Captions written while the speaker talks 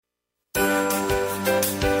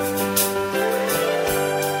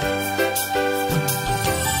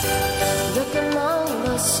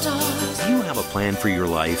plan for your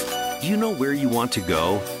life? Do you know where you want to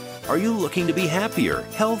go? Are you looking to be happier,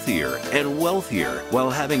 healthier, and wealthier while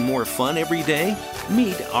having more fun every day?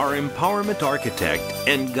 Meet our empowerment architect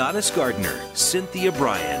and goddess gardener, Cynthia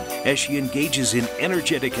Bryan, as she engages in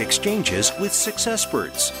energetic exchanges with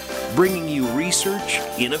successperts, bringing you research,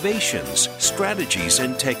 innovations, strategies,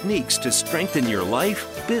 and techniques to strengthen your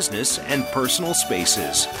life, business, and personal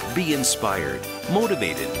spaces. Be inspired,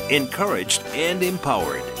 motivated, encouraged, and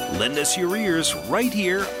empowered. Lend us your ears right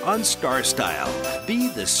here on Star Style. Be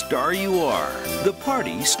the star you are. The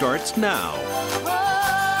party starts now.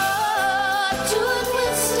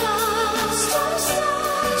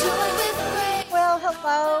 Well,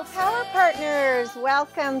 hello, Power Partners.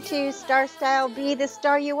 Welcome to Star Style, Be the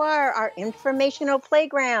Star You Are, our informational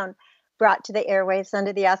playground, brought to the airwaves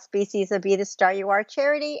under the auspices of Be the Star You Are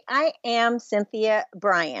charity. I am Cynthia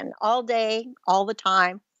Bryan, all day, all the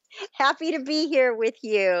time. Happy to be here with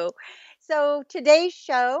you. So today's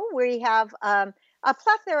show, we have a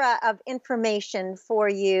plethora of information for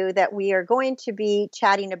you that we are going to be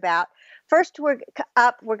chatting about. First, we're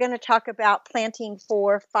going to talk about planting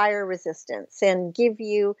for fire resistance and give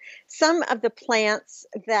you some of the plants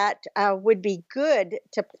that would be good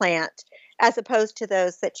to plant as opposed to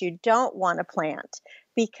those that you don't want to plant.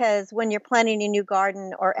 Because when you're planting a new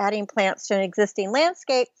garden or adding plants to an existing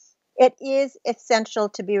landscape, it is essential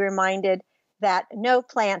to be reminded that no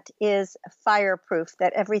plant is fireproof,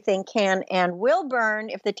 that everything can and will burn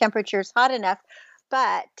if the temperature is hot enough.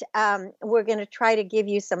 But we're going to try to give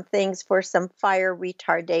you some things for some fire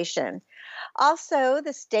retardation. Also,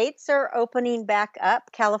 the states are opening back up.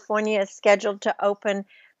 California is scheduled to open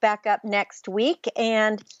back up next week.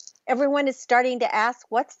 And everyone is starting to ask,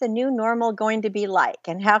 what's the new normal going to be like?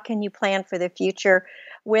 And how can you plan for the future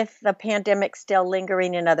with the pandemic still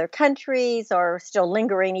lingering in other countries or still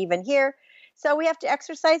lingering even here? So we have to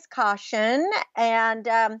exercise caution and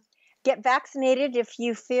get vaccinated if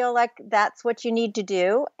you feel like that's what you need to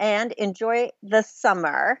do, and enjoy the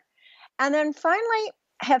summer. And then finally,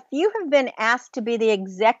 if you have been asked to be the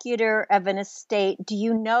executor of an estate, do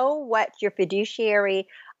you know what your fiduciary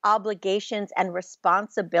obligations and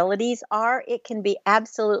responsibilities are? It can be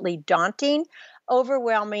absolutely daunting,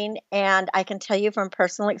 overwhelming, and I can tell you from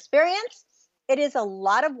personal experience, it is a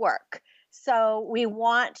lot of work. So we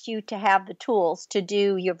want you to have the tools to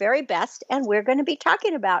do your very best, and we're going to be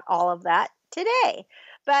talking about all of that today.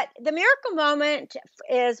 But the Miracle Moment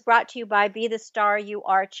is brought to you by Be the Star You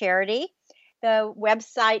Are charity. The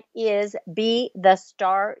website is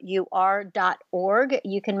bethestarur.org.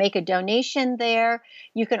 You can make a donation there.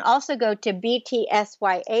 You can also go to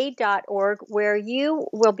btsya.org, where you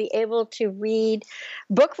will be able to read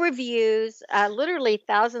book reviews, literally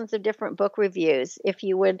thousands of different book reviews. If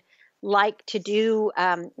you would like to do,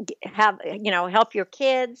 help your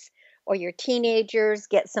kids or your teenagers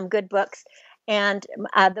get some good books. And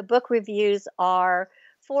the book reviews are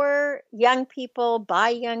for young people, by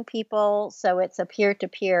young people. So it's a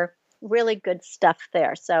peer-to-peer, really good stuff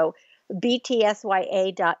there. So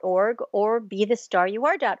btsya.org or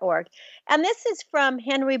bethestarur.org. And this is from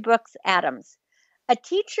Henry Brooks Adams. A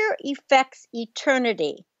teacher effects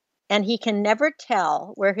eternity, and he can never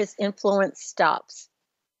tell where his influence stops.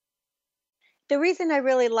 The reason I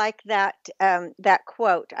really like that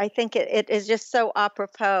quote, I think it is just so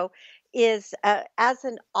apropos, is as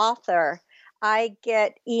an author, I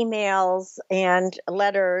get emails and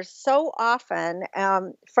letters so often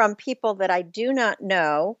from people that I do not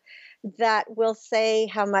know that will say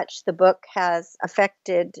how much the book has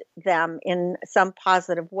affected them in some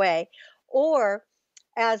positive way. Or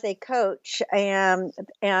as a coach and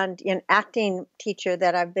an acting teacher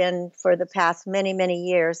that I've been for the past many, many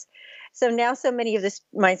years. So now so many of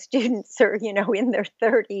my students are, in their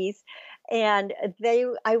 30s, and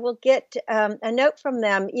I will get a note from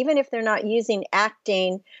them, even if they're not using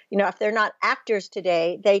acting, if they're not actors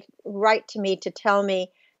today, they write to me to tell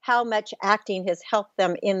me how much acting has helped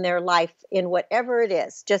them in their life in whatever it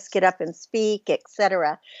is, just get up and speak,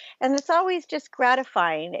 etc. And it's always just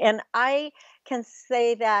gratifying. And I can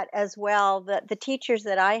say that as well, that the teachers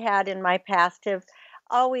that I had in my past have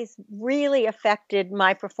always really affected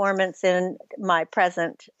my performance in my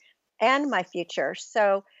present and my future.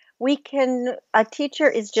 So a teacher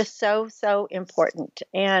is just so, so important,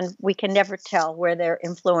 and we can never tell where their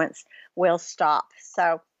influence will stop.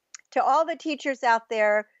 So to all the teachers out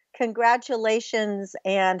there, congratulations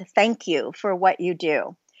and thank you for what you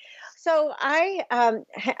do. So I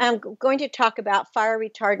am going to talk about fire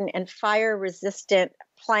retardant and fire resistant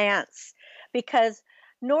plants, because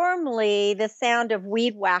normally the sound of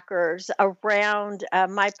weed whackers around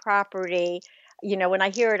my property when I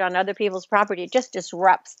hear it on other people's property, it just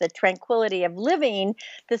disrupts the tranquility of living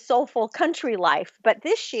the soulful country life. But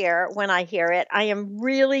this year, when I hear it, I am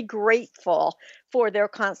really grateful for their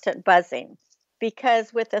constant buzzing.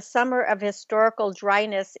 Because with a summer of historical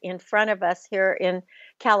dryness in front of us here in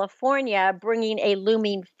California, bringing a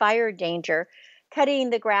looming fire danger, cutting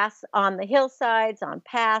the grass on the hillsides, on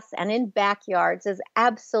paths, and in backyards is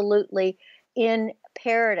absolutely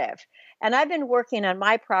imperative. And I've been working on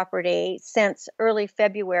my property since early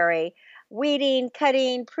February, weeding,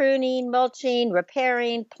 cutting, pruning, mulching,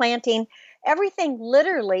 repairing, planting, everything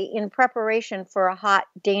literally in preparation for a hot,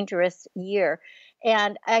 dangerous year.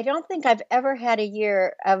 And I don't think I've ever had a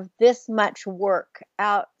year of this much work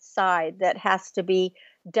outside that has to be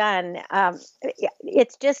done.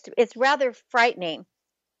 It's rather frightening.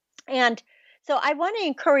 And so I want to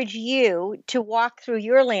encourage you to walk through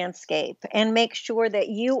your landscape and make sure that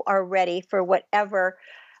you are ready for whatever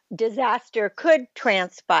disaster could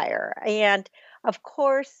transpire. And of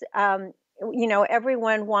course,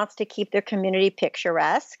 everyone wants to keep their community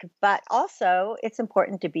picturesque, but also it's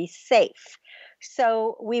important to be safe.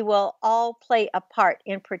 So we will all play a part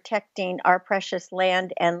in protecting our precious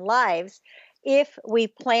land and lives if we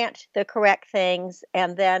plant the correct things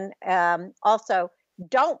and then also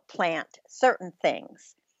don't plant certain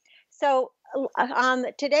things. So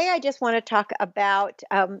today I just want to talk about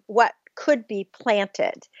what could be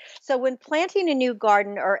planted. So when planting a new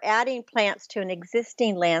garden or adding plants to an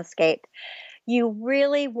existing landscape, you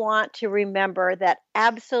really want to remember that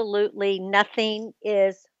absolutely nothing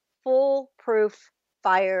is foolproof,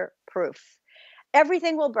 fireproof.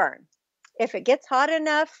 Everything will burn. If it gets hot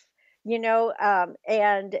enough,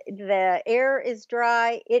 and the air is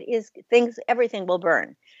dry, everything will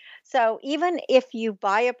burn. So even if you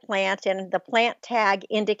buy a plant and the plant tag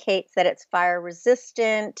indicates that it's fire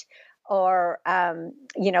resistant or,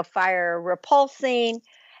 fire repulsing,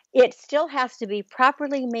 it still has to be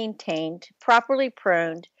properly maintained, properly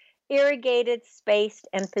pruned, irrigated, spaced,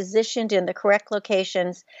 and positioned in the correct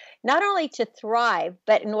locations, not only to thrive,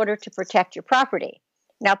 but in order to protect your property.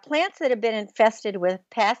 Now, plants that have been infested with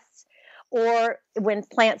pests, or when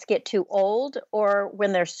plants get too old, or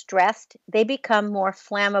when they're stressed, they become more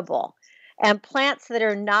flammable. And plants that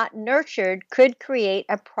are not nurtured could create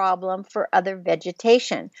a problem for other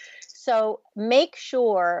vegetation. So make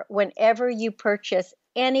sure whenever you purchase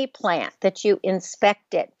any plant that you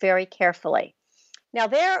inspect it very carefully. Now,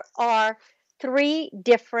 there are 3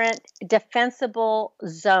 different defensible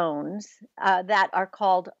zones that are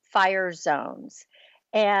called fire zones.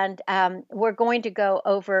 And we're going to go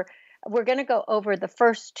over the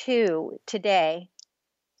first 2 today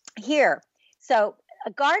here. So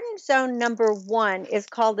garden zone number 1 is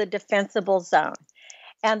called the defensible zone.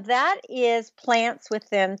 And that is plants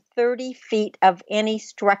within 30 feet of any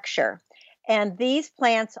structure. And these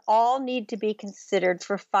plants all need to be considered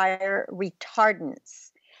for fire retardants.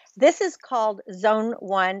 This is called Zone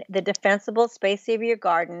 1, the defensible space of your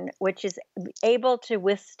garden, which is able to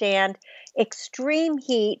withstand extreme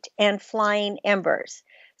heat and flying embers.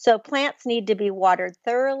 So plants need to be watered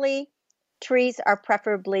thoroughly. Trees are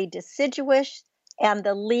preferably deciduous, and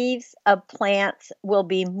the leaves of plants will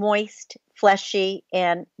be moist, fleshy,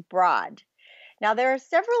 and broad. Now, there are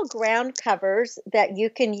several ground covers that you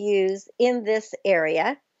can use in this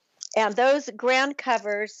area, and those ground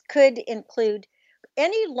covers could include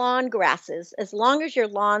any lawn grasses, as long as your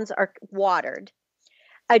lawns are watered.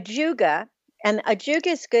 Ajuga, and ajuga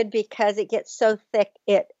is good because it gets so thick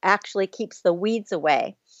it actually keeps the weeds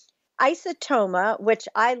away. Isotoma, which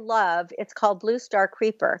I love, it's called Blue Star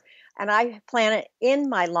Creeper, and I plant it in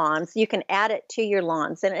my lawns. You can add it to your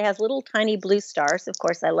lawns, and it has little tiny blue stars. Of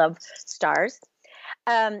course, I love stars.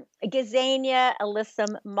 Gazania,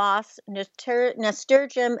 alyssum, moss,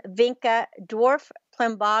 nasturtium, vinca, dwarf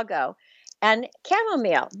plumbago, and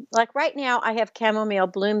chamomile. Like right now, I have chamomile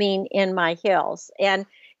blooming in my hills, and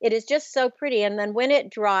it is just so pretty. And then when it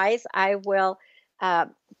dries, I will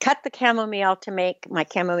cut the chamomile to make my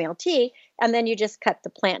chamomile tea, and then you just cut the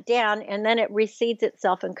plant down, and then it reseeds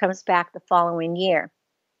itself and comes back the following year.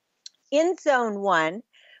 In Zone 1,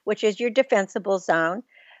 which is your defensible zone,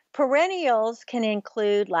 perennials can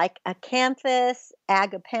include like acanthus,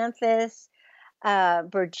 agapanthus,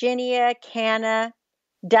 Virginia, canna,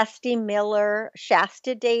 dusty miller,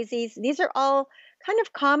 Shasta daisies. These are all kind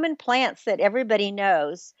of common plants that everybody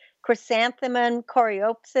knows. Chrysanthemum,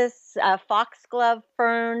 coreopsis, foxglove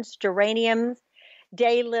ferns, geraniums,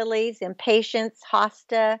 daylilies, impatiens,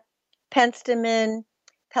 hosta, penstemon,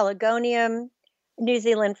 pelargonium, New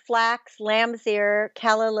Zealand flax, lamb's ear,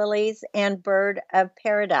 calla lilies, and bird of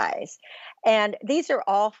paradise. And these are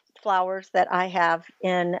all flowers that I have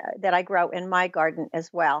in that I grow in my garden as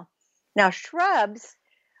well. Now, shrubs,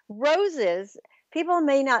 roses, people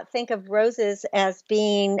may not think of roses as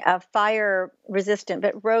being fire resistant,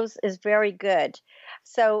 but rose is very good.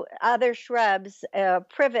 So, other shrubs,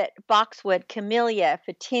 privet, boxwood, camellia,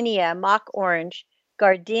 photinia, mock orange,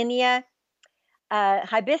 gardenia,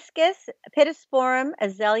 hibiscus, pittosporum,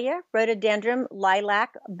 azalea, rhododendron,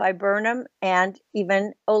 lilac, viburnum, and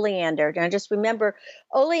even oleander. Now, just remember,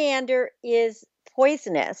 oleander is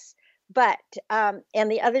poisonous, but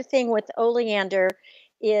and the other thing with oleander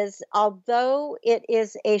is, although it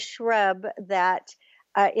is a shrub that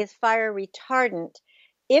is fire retardant,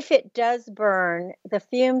 if it does burn, the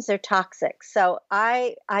fumes are toxic. So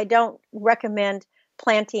I don't recommend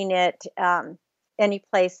planting it any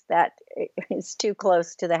place that is too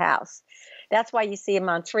close to the house. That's why you see them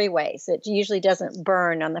on freeways. It usually doesn't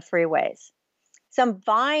burn on the freeways. Some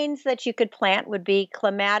vines that you could plant would be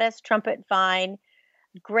clematis, trumpet vine,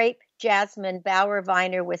 grape, jasmine, bower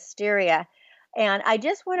vine, or wisteria. And I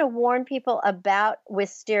just want to warn people about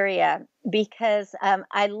wisteria because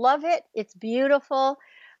I love it. It's beautiful,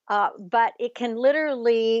 but it can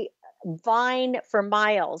literally vine for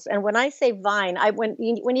miles. And when I say vine, when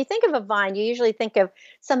you think of a vine, you usually think of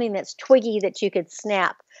something that's twiggy that you could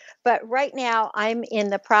snap. But right now, I'm in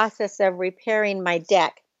the process of repairing my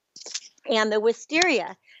deck, and the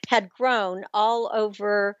wisteria had grown all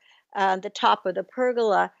over the top of the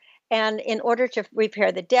pergola. And in order to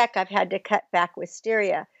repair the deck, I've had to cut back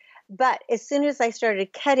wisteria. But as soon as I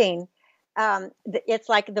started cutting, it's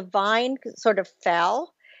like the vine sort of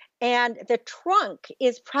fell, and the trunk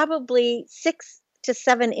is probably 6 to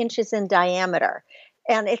 7 inches in diameter,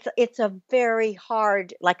 and it's a very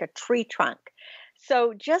hard, like a tree trunk.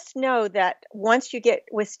 So just know that once you get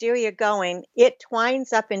wisteria going, it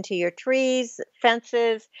twines up into your trees,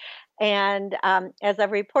 fences, and as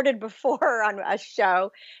I've reported before on a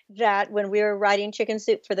show, that when we were writing Chicken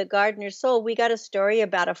Soup for the Gardener's Soul, we got a story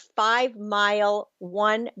about a 5 mile,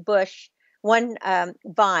 one bush, one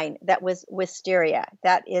vine that was wisteria.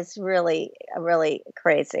 That is really, really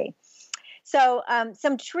crazy. So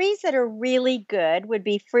some trees that are really good would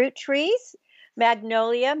be fruit trees: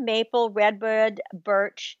 magnolia, maple, redwood,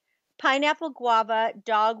 birch, pineapple, guava,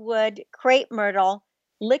 dogwood, crepe myrtle,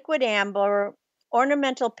 liquid amber,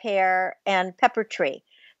 ornamental pear, and pepper tree.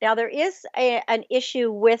 Now, there is an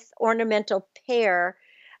issue with ornamental pear,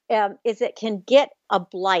 is it can get a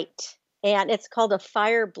blight, and it's called a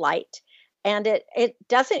fire blight. And it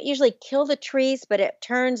doesn't usually kill the trees, but it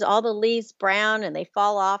turns all the leaves brown and they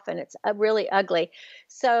fall off, and it's really ugly.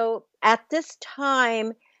 So at this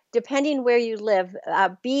time, depending where you live,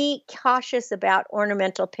 be cautious about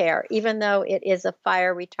ornamental pear, even though it is a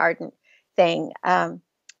fire retardant thing.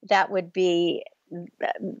 That would be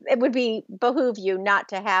it would be behoove you not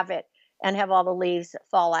to have it and have all the leaves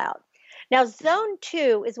fall out. Now, zone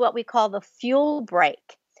 2 is what we call the fuel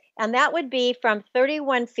break, and that would be from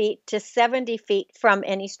 31 feet to 70 feet from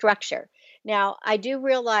any structure. Now, I do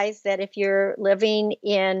realize that if you're living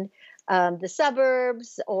in the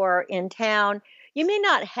suburbs or in town, you may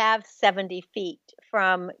not have 70 feet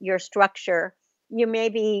from your structure. You may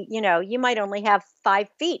be, you might only have 5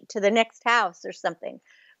 feet to the next house or something.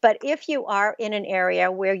 But if you are in an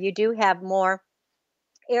area where you do have more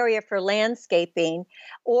area for landscaping,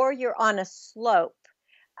 or you're on a slope,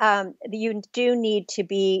 you do need to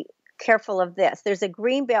be careful of this. There's a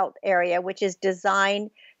green belt area which is designed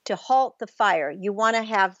to halt the fire. You want to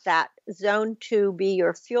have that zone 2 be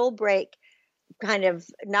your fuel break, kind of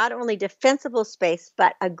not only defensible space,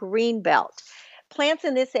 but a green belt. Plants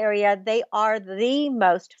in this area, they are the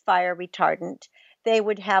most fire retardant. They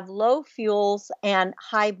would have low fuels and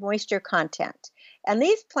high moisture content. And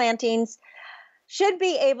these plantings should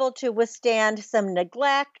be able to withstand some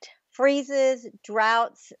neglect, freezes,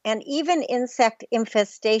 droughts, and even insect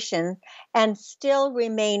infestation, and still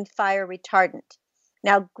remain fire retardant.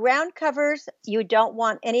 Now, ground covers, you don't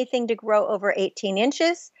want anything to grow over 18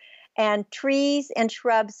 inches, and trees and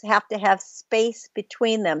shrubs have to have space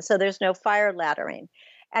between them so there's no fire laddering.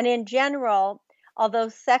 And in general, although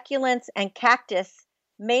succulents and cactus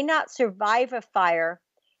may not survive a fire,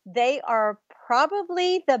 they are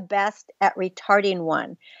probably the best at retarding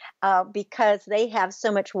one because they have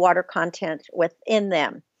so much water content within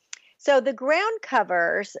them. So the ground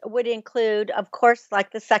covers would include, of course,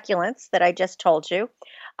 like the succulents that I just told you,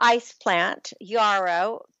 ice plant,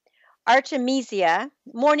 yarrow, artemisia,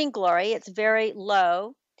 morning glory, it's very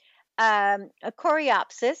low, a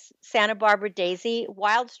coreopsis, Santa Barbara daisy,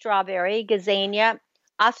 wild strawberry, gazania,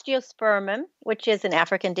 osteospermum, which is an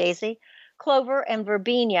African daisy, clover, and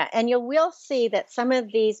verbena. And you will see that some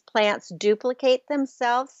of these plants duplicate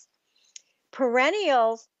themselves.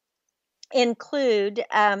 Perennials include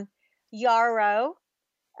yarrow,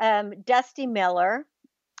 dusty miller,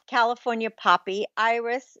 California poppy,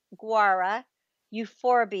 iris, guara,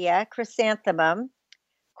 euphorbia, chrysanthemum,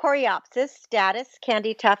 coreopsis, statice,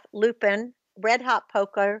 candytuft, lupin, red hot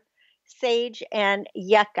poker, sage, and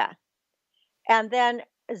yucca. And then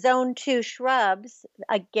zone 2 shrubs,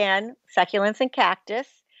 again, succulents and cactus,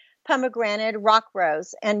 pomegranate, rock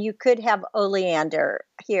rose, and you could have oleander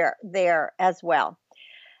there as well.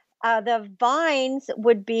 The vines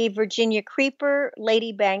would be Virginia creeper,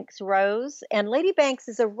 Ladybank's rose, and Ladybank's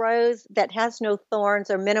is a rose that has no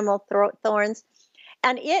thorns or minimal thorns,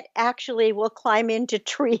 and it actually will climb into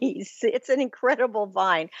trees. It's an incredible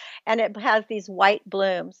vine, and it has these white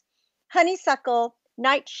blooms. Honeysuckle,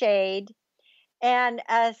 nightshade, and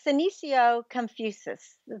Senecio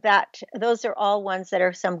confusus. Those are all ones that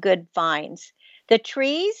are some good vines. The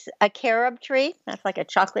trees, a carob tree, that's like a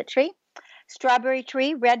chocolate tree. Strawberry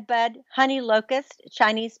tree, redbud, honey locust,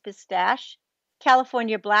 Chinese pistache,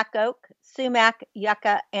 California black oak, sumac,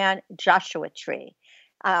 yucca, and Joshua tree.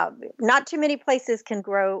 Not too many places can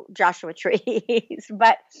grow Joshua trees,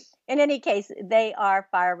 but in any case, they are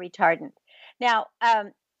fire retardant. Now,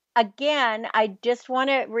 again, I just want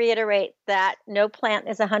to reiterate that no plant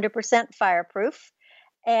is 100% fireproof.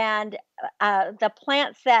 And the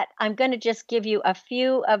plants that I'm going to just give you a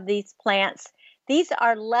few of these plants. These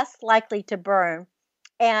are less likely to burn,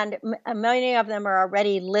 and many of them are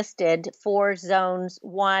already listed for zones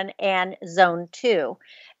 1 and zone 2.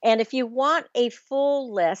 And if you want a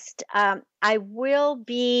full list, I will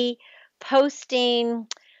be posting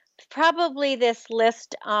probably this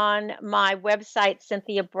list on my website,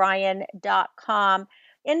 CynthiaBryan.com,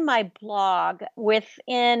 in my blog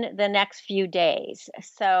within the next few days.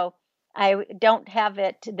 So I don't have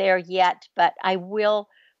it there yet, but I will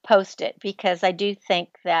post it because I do think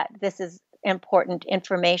that this is important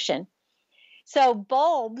information. So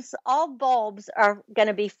bulbs, all bulbs are going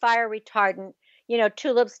to be fire retardant,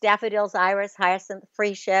 tulips, daffodils, iris, hyacinth,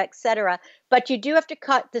 freesia, etc. But you do have to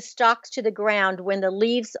cut the stalks to the ground when the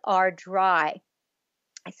leaves are dry.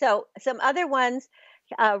 So some other ones,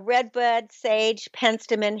 redbud, sage,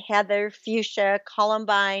 penstemon, heather, fuchsia,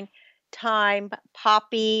 columbine, thyme,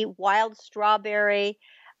 poppy, wild strawberry,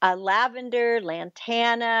 lavender,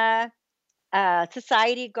 lantana,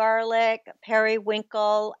 society garlic,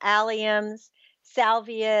 periwinkle, alliums,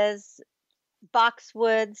 salvias,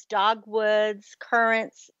 boxwoods, dogwoods,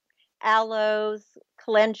 currants, aloes,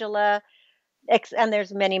 calendula, and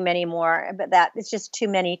there's many, many more, but that it's just too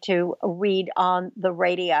many to read on the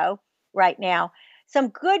radio right now. Some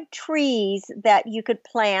good trees that you could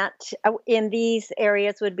plant in these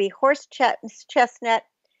areas would be horse chestnut,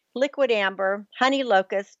 liquid amber, honey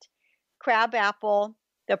locust, crab apple,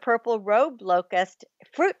 the purple robe locust,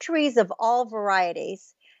 fruit trees of all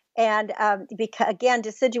varieties. And because, again,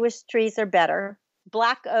 deciduous trees are better.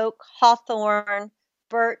 Black oak, hawthorn,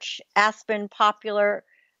 birch, aspen, poplar,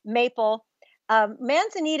 maple.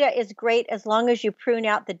 Manzanita is great as long as you prune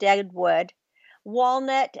out the dead wood.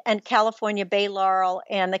 Walnut and California bay laurel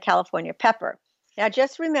and the California pepper. Now,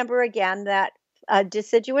 just remember again that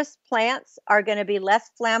deciduous plants are going to be less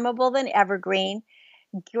flammable than evergreen.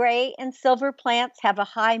 Gray and silver plants have a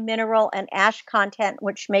high mineral and ash content,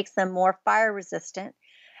 which makes them more fire resistant.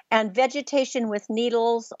 And vegetation with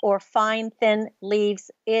needles or fine, thin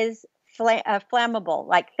leaves is flammable,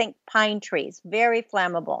 like think pine trees, very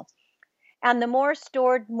flammable. And the more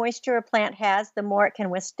stored moisture a plant has, the more it can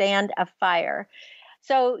withstand a fire.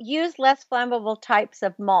 So use less flammable types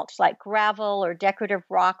of mulch like gravel or decorative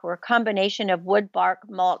rock or a combination of wood bark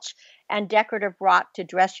mulch and decorative rock to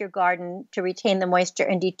dress your garden to retain the moisture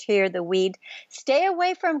and deter the weed. Stay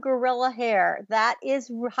away from gorilla hair. That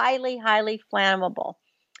is highly, highly flammable.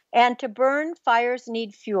 And to burn, fires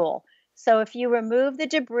need fuel. So if you remove the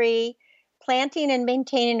debris, planting and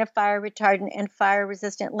maintaining a fire retardant and fire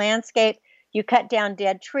resistant landscape, you cut down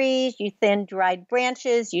dead trees, you thin dried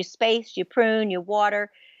branches, you space, you prune, you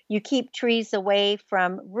water, you keep trees away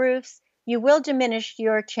from roofs, you will diminish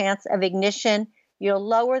your chance of ignition, you'll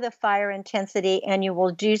lower the fire intensity, and you will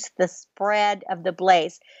reduce the spread of the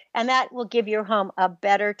blaze. And that will give your home a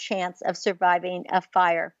better chance of surviving a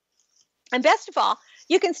fire. And best of all,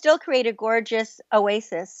 you can still create a gorgeous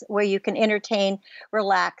oasis where you can entertain,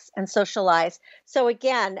 relax, and socialize. So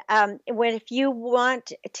again, if you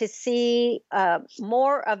want to see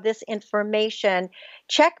more of this information,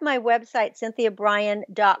 check my website,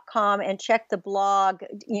 CynthiaBryan.com, and check the blog,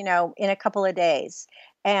 in a couple of days.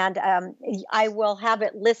 And I will have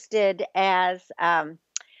it listed as,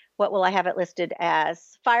 what will I have it listed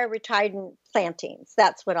as? Fire retardant plantings.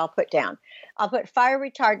 That's what I'll put down. I'll put fire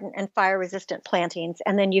retardant and fire resistant plantings,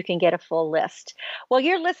 and then you can get a full list. Well,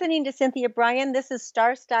 you're listening to Cynthia Bryan. This is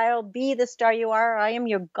Star Style, Be the Star You Are. I am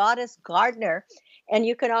your goddess gardener. And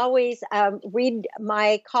you can always read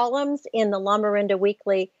my columns in the La Miranda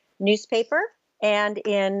Weekly newspaper and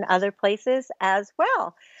in other places as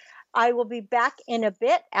well. I will be back in a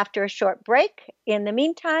bit after a short break. In the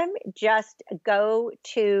meantime, just go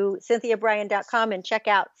to CynthiaBryan.com and check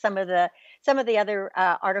out some of the other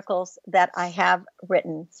articles that I have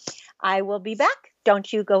written. I will be back.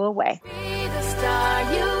 Don't you go away. Be the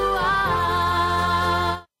star you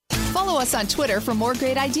are. Follow us on Twitter for more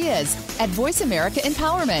great ideas at Voice America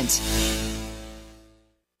Empowerment.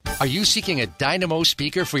 Are you seeking a dynamo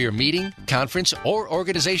speaker for your meeting, conference, or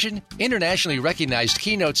organization? Internationally recognized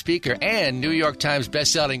keynote speaker and New York Times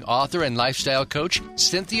bestselling author and lifestyle coach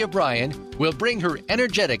Cynthia Bryan will bring her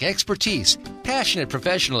energetic expertise, passionate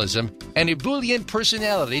professionalism, and ebullient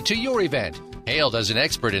personality to your event. Hailed as an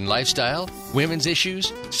expert in lifestyle, women's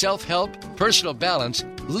issues, self-help, personal balance,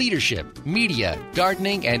 leadership, media,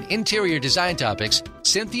 gardening, and interior design topics,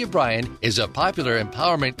 Cynthia Bryan is a popular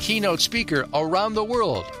empowerment keynote speaker around the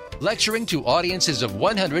world, lecturing to audiences of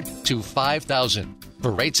 100 to 5,000.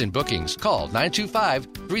 For rates and bookings, call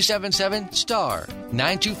 925-377-STAR,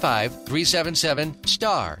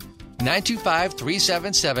 925-377-STAR,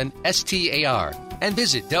 925-377-STAR, and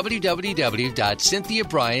visit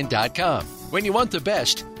www.cynthiabryan.com. When you want the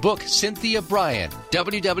best, book Cynthia Bryan,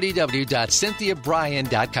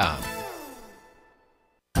 www.cynthiabryan.com.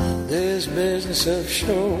 This business of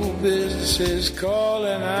show business is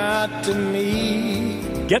calling out to me.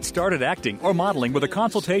 Get started acting or modeling with a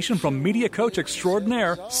consultation from media coach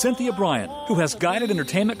extraordinaire Cynthia Bryan, who has guided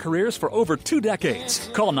entertainment careers for over 2 decades.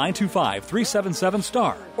 Call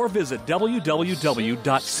 925-377-STAR or visit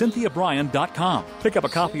www.cynthiabryan.com. Pick up a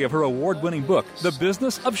copy of her award-winning book, The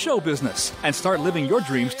Business of Show Business, and start living your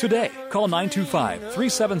dreams today. Call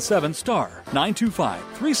 925-377-STAR,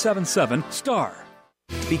 925-377-STAR.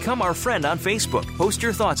 Become our friend on Facebook. Post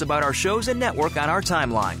your thoughts about our shows and network on our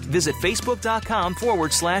timeline. Visit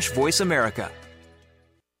Facebook.com/Voice America.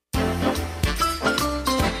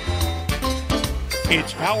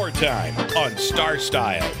 It's power time on Star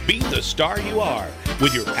Style. Be the star you are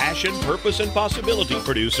with your passion, purpose, and possibility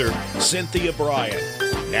producer, Cynthia Bryan.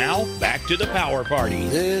 Now, back to the power party.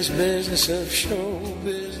 This business of show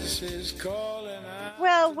business is calling out.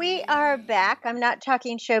 Well, we are back. I'm not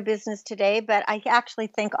talking show business today, but I actually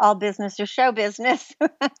think all business is show business.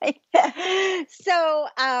 So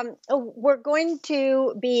we're going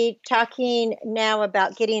to be talking now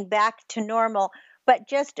about getting back to normal. But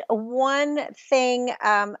just one thing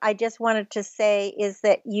I just wanted to say is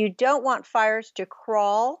that you don't want fires to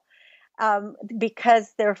crawl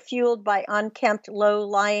because they're fueled by unkempt,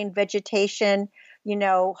 low-lying vegetation,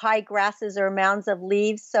 high grasses or mounds of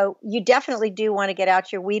leaves. So you definitely do want to get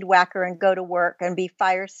out your weed whacker and go to work and be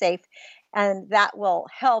fire safe. And that will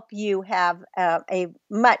help you have a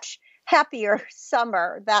much happier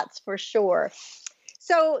summer, that's for sure.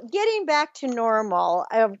 So getting back to normal,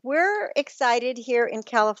 we're excited here in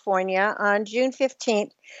California on June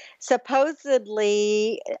 15th.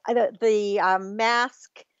 Supposedly, the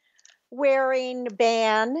mask wearing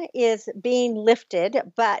ban is being lifted,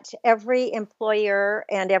 but every employer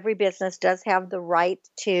and every business does have the right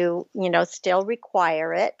to, still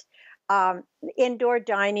require it. Indoor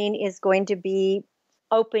dining is going to be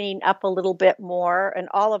opening up a little bit more and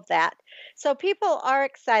all of that. So people are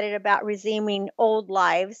excited about resuming old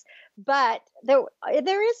lives, but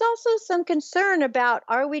there is also some concern about,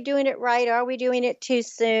 are we doing it right? Are we doing it too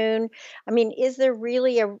soon? I mean, is there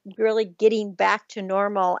really getting back to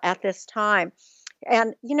normal at this time?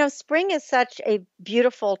 And, spring is such a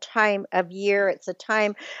beautiful time of year. It's a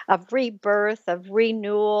time of rebirth, of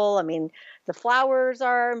renewal. I mean, the flowers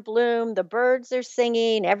are in bloom, the birds are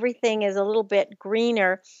singing, everything is a little bit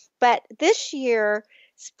greener. But this year,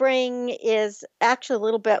 spring is actually a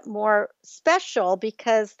little bit more special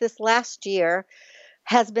because this last year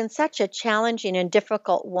has been such a challenging and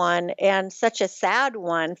difficult one and such a sad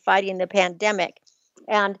one fighting the pandemic.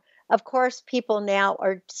 And of course, people now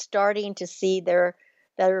are starting to see their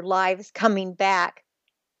lives coming back.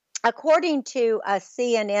 According to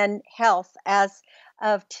CNN Health, as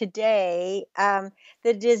of today,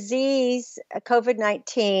 the disease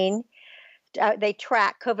COVID-19, they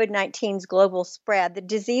track COVID-19's global spread. The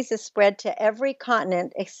disease is spread to every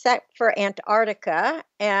continent except for Antarctica,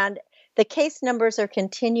 and the case numbers are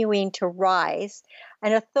continuing to rise.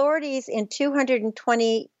 And authorities in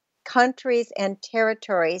 220 countries and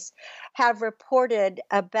territories have reported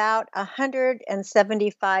about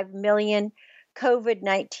 175 million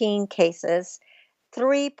COVID-19 cases,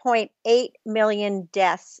 3.8 million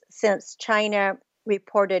deaths since China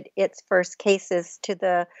reported its first cases to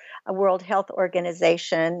the World Health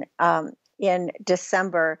Organization in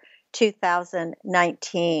December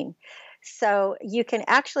 2019. So you can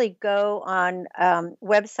actually go on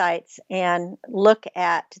websites and look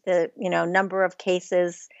at the number of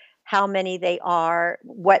cases, how many they are,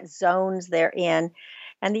 what zones they're in.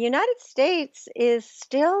 And the United States is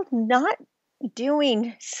still not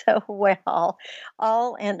doing so well.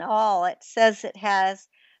 All in all, it says the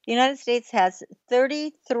United States has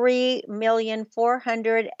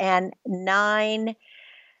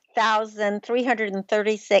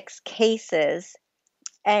 33,409,336 cases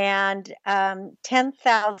and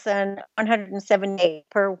 10,178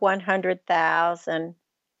 per 100,000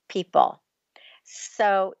 people.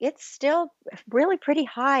 So it's still really pretty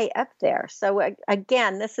high up there. So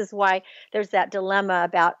again, this is why there's that dilemma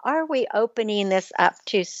about, are we opening this up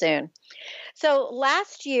too soon? So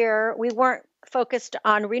last year, we weren't focused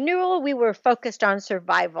on renewal. We were focused on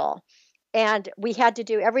survival. And we had to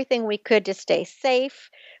do everything we could to stay safe.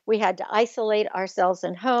 We had to isolate ourselves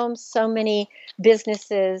in homes. So many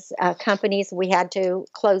businesses, companies, we had to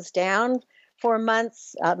close down for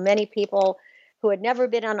months. Many people who had never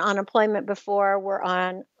been on unemployment before were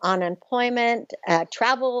on unemployment.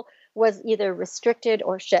 Travel was either restricted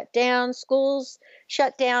or shut down. Schools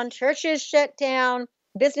shut down. Churches shut down.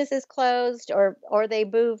 Businesses closed or they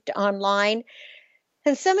moved online.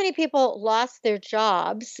 And so many people lost their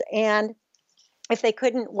jobs, and if they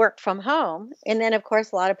couldn't work from home, and then of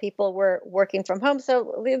course a lot of people were working from home.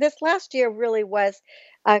 So this last year really was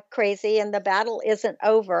crazy, and the battle isn't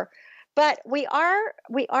over. But we are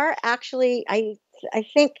actually, I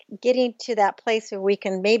think, getting to that place where we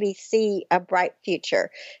can maybe see a bright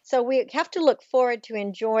future. So we have to look forward to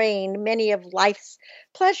enjoying many of life's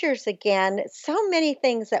pleasures again. So many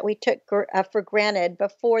things that we took for granted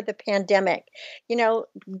before the pandemic.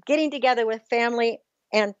 Getting together with family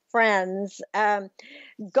and friends,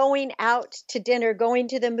 going out to dinner, going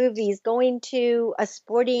to the movies, going to a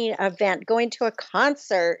sporting event, going to a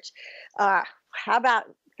concert. How about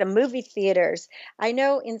the movie theaters? I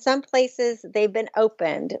know in some places they've been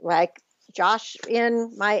opened, like Josh,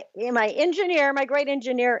 my great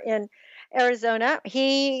engineer in Arizona,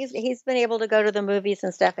 he's been able to go to the movies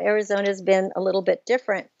and stuff. Arizona's been a little bit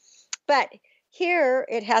different, but here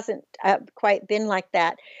it hasn't quite been like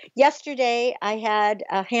that. Yesterday, I had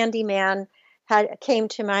a handyman came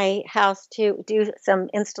to my house to do some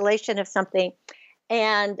installation of something,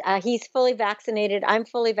 and he's fully vaccinated. I'm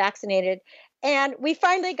fully vaccinated. And we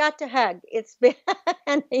finally got to hug. It's been,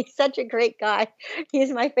 and he's such a great guy.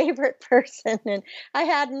 He's my favorite person. And I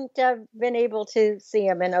hadn't been able to see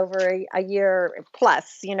him in over a year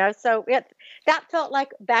plus, so that felt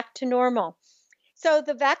like back to normal. So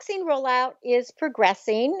the vaccine rollout is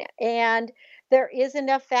progressing, and there is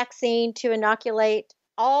enough vaccine to inoculate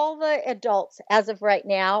all the adults as of right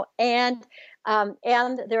now. And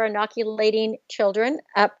they're inoculating children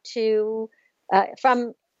up to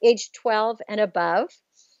from age 12 and above.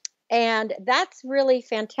 And that's really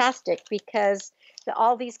fantastic because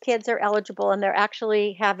all these kids are eligible, and they're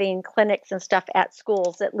actually having clinics and stuff at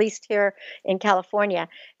schools, at least here in California.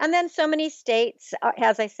 And then so many states,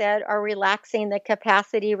 as I said, are relaxing the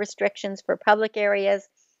capacity restrictions for public areas,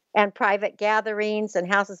 and private gatherings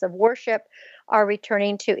and houses of worship are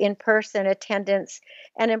returning to in-person attendance.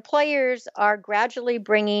 And employers are gradually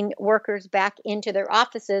bringing workers back into their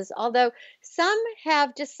offices, although some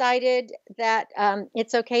have decided that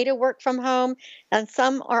it's okay to work from home, and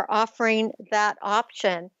some are offering that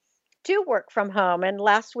option to work from home. And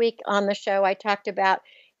last week on the show, I talked about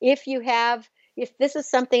if this is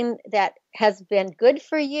something that has been good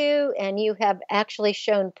for you and you have actually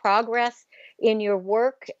shown progress in your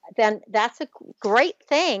work, then that's a great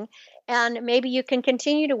thing. And maybe you can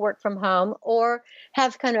continue to work from home or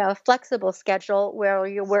have kind of a flexible schedule where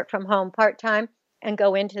you work from home part-time and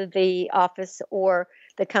go into the office or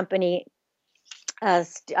the company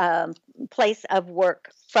place of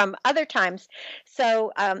work from other times.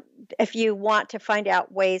 So if you want to find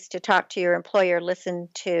out ways to talk to your employer, listen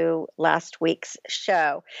to last week's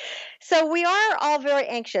show. So we are all very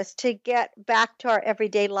anxious to get back to our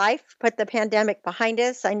everyday life, put the pandemic behind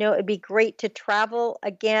us. I know it would be great to travel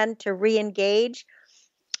again, to re-engage.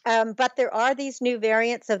 But there are these new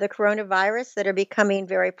variants of the coronavirus that are becoming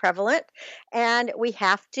very prevalent, and we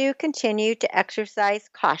have to continue to exercise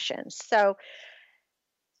caution. So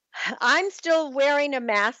I'm still wearing a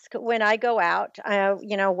mask when I go out,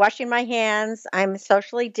 washing my hands. I'm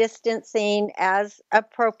socially distancing as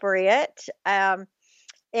appropriate.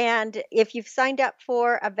 And if you've signed up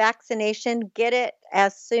for a vaccination, get it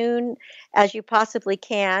as soon as you possibly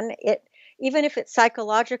can. Even if it's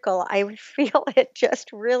psychological, I feel it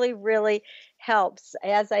just really, really helps.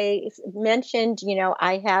 As I mentioned,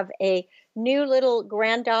 I have a new little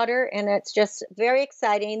granddaughter, and it's just very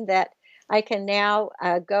exciting that I can now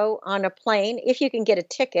go on a plane if you can get a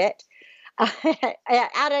ticket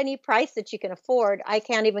at any price that you can afford. I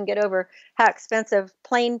can't even get over how expensive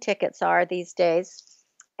plane tickets are these days.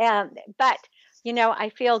 But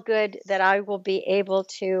I feel good that I will be able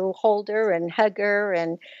to hold her and hug her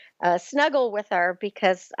and snuggle with her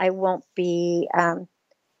because I won't be.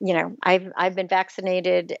 I've been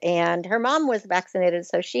vaccinated, and her mom was vaccinated,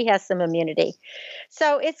 so she has some immunity.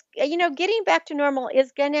 So it's getting back to normal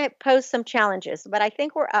is going to pose some challenges, but I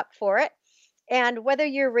think we're up for it. And whether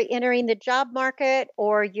you're re-entering the job market,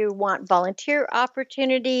 or you want volunteer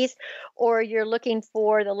opportunities, or you're looking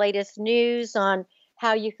for the latest news on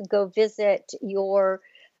how you can go visit your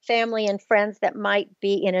family and friends that might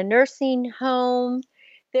be in a nursing home,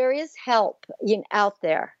 there is help out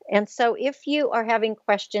there. And so if you are having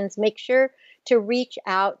questions, make sure to reach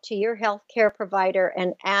out to your healthcare provider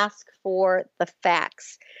and ask for the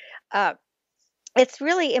facts. It's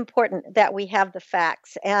really important that we have the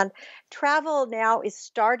facts. And travel now is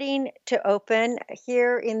starting to open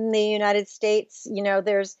here in the United States.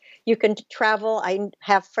 You can travel. I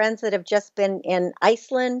have friends that have just been in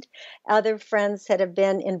Iceland, other friends that have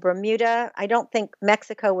been in Bermuda. I don't think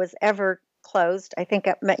Mexico was ever closed. I think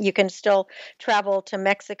you can still travel to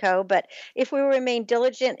Mexico. But if we remain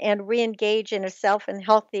diligent and re-engage in a safe and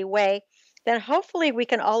healthy way, then hopefully we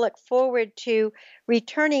can all look forward to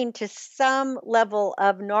returning to some level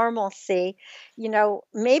of normalcy,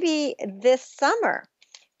 maybe this summer.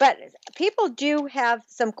 But people do have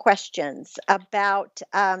some questions about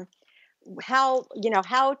how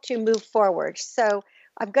to move forward. So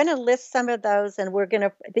I'm going to list some of those, and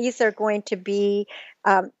these are going to be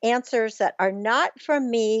answers that are not from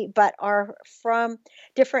me, but are from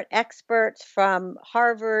different experts from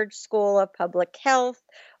Harvard School of Public Health,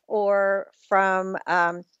 or from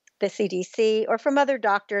the CDC, or from other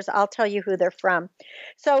doctors. I'll tell you who they're from.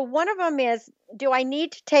 So one of them is, do I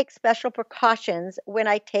need to take special precautions when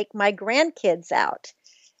I take my grandkids out?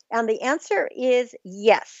 And the answer is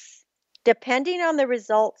yes. Depending on the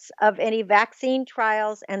results of any vaccine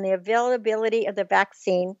trials and the availability of the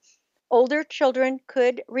vaccine, older children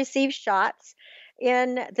could receive shots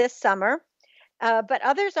in this summer, but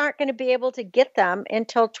others aren't going to be able to get them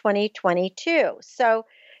until 2022. So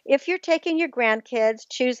if you're taking your grandkids,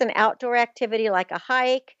 choose an outdoor activity like a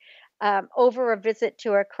hike over a visit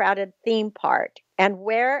to a crowded theme park, and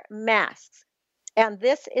wear masks. And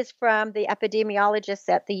this is from the epidemiologists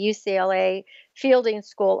at the UCLA Fielding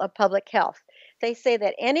School of Public Health. They say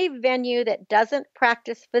that any venue that doesn't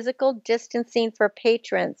practice physical distancing for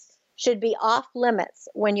patrons should be off limits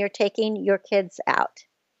when you're taking your kids out.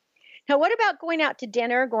 Now, what about going out to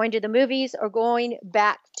dinner, going to the movies, or going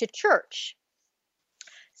back to church?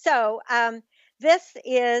 So this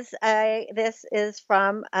is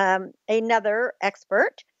from another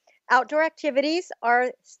expert. Outdoor activities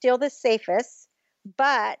are still the safest,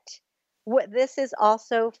 but this is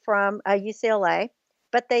also from UCLA.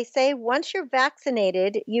 But they say once you're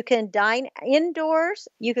vaccinated, you can dine indoors,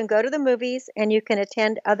 you can go to the movies, and you can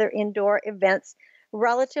attend other indoor events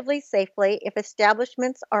relatively safely if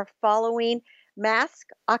establishments are following mask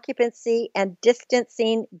occupancy and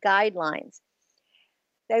distancing guidelines.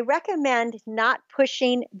 They recommend not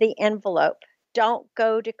pushing the envelope. Don't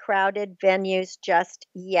go to crowded venues just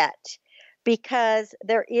yet, because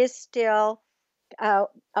there is still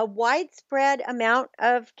a widespread amount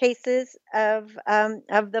of cases of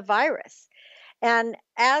the virus. And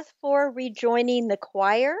as for rejoining the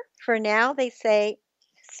choir, for now, they say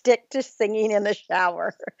stick to singing in the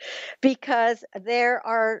shower because there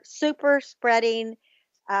are super spreading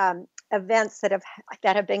events that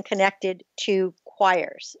have been connected to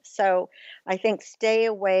choirs. So I think stay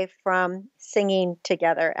away from singing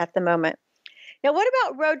together at the moment. Now, what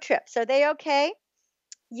about road trips? Are they okay?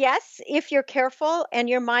 Yes, if you're careful and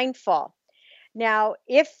you're mindful. Now,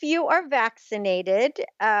 if you are vaccinated,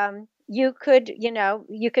 you could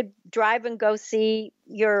drive and go see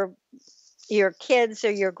your kids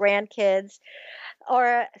or your grandkids,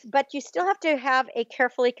 but you still have to have a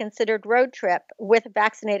carefully considered road trip with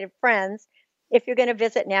vaccinated friends if you're going to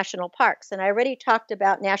visit national parks. And I already talked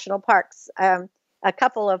about national parks a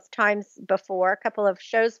couple of times before, a couple of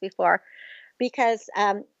shows before, because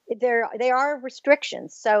There are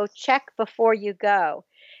restrictions, so check before you go.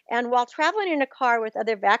 And while traveling in a car with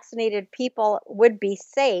other vaccinated people would be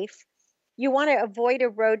safe, you want to avoid a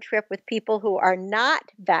road trip with people who are not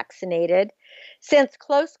vaccinated, since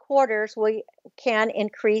close quarters can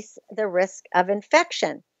increase the risk of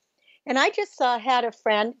infection. And I just had a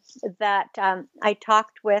friend that I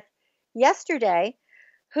talked with yesterday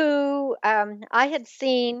who I had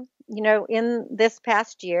seen, in this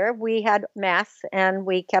past year. We had masks and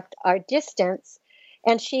we kept our distance,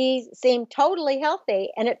 and she seemed totally healthy.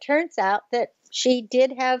 And it turns out that she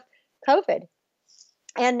did have COVID.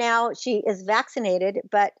 And now she is vaccinated,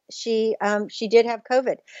 but she did have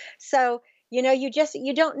COVID. So,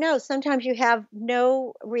 you don't know. Sometimes you have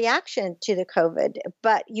no reaction to the COVID,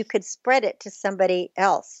 but you could spread it to somebody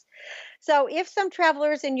else. So if some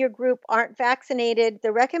travelers in your group aren't vaccinated,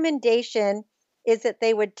 the recommendation is that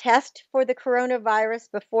they would test for the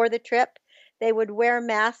coronavirus before the trip. They would wear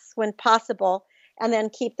masks when possible, and then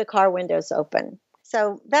keep the car windows open.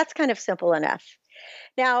 So that's kind of simple enough.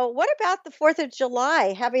 Now, what about the 4th of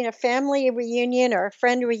July, having a family reunion or a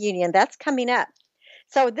friend reunion? That's coming up.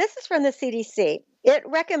 So this is from the CDC. It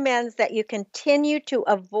recommends that you continue to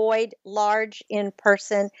avoid large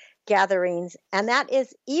in-person gatherings, and that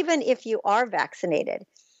is even if you are vaccinated.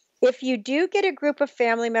 If you do get a group of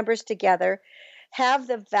family members together, have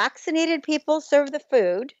the vaccinated people serve the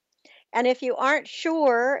food. And if you aren't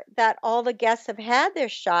sure that all the guests have had their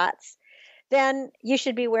shots, then you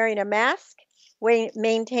should be wearing a mask,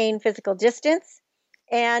 maintain physical distance,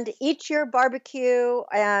 and eat your barbecue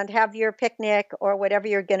and have your picnic or whatever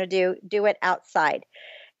you're going to do it outside.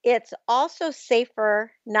 It's also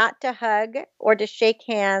safer not to hug or to shake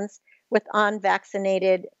hands with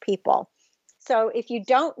unvaccinated people. So if you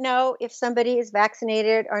don't know if somebody is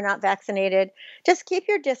vaccinated or not vaccinated, just keep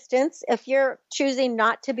your distance. If you're choosing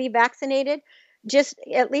not to be vaccinated, just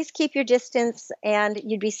at least keep your distance, and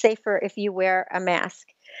you'd be safer if you wear a mask.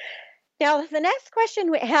 Now, the next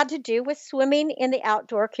question had to do with swimming in the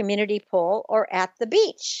outdoor community pool or at the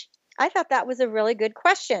beach. I thought that was a really good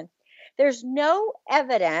question. There's no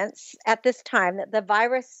evidence at this time that the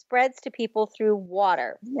virus spreads to people through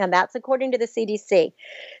water, and that's according to the CDC.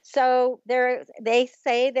 So they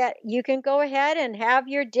say that you can go ahead and have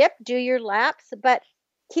your dip, do your laps, but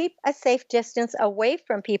keep a safe distance away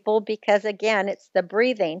from people because, again, it's the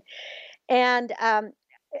breathing. And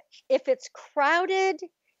if it's crowded,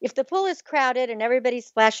 if the pool is crowded and everybody's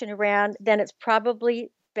splashing around, then it's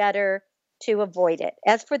probably better to avoid it.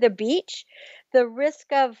 As for the beach, the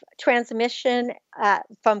risk of transmission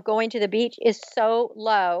from going to the beach is so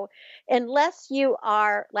low, unless you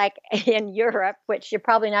are like in Europe, which you're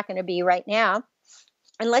probably not going to be right now,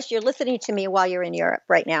 unless you're listening to me while you're in Europe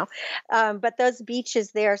right now. But those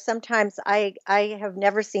beaches there, sometimes I have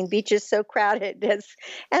never seen beaches so crowded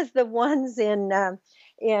as the ones in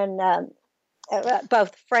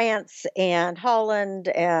both France and Holland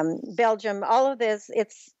and Belgium. All of this,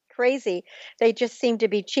 it's crazy. They just seem to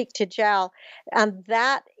be cheek to jowl.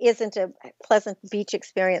 That isn't a pleasant beach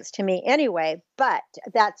experience to me anyway, but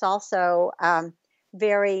that's also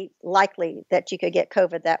very likely that you could get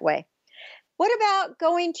COVID that way. What about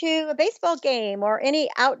going to a baseball game or any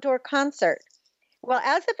outdoor concert? Well,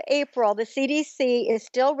 as of April, the CDC is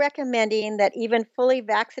still recommending that even fully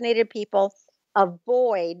vaccinated people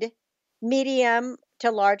avoid medium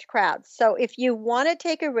to large crowds. So if you want to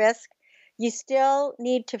take a risk, you still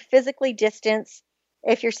need to physically distance.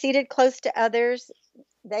 If you're seated close to others,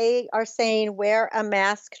 they are saying wear a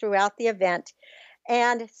mask throughout the event,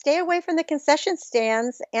 and stay away from the concession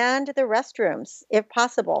stands and the restrooms if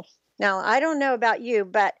possible. Now, I don't know about you,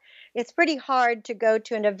 but it's pretty hard to go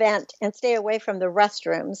to an event and stay away from the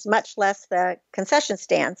restrooms, much less the concession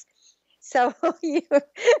stands. So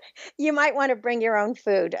you might want to bring your own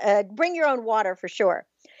food, bring your own water for sure.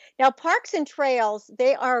 Now, parks and trails,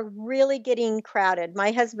 they are really getting crowded.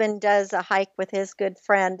 My husband does a hike with his good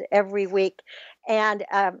friend every week, and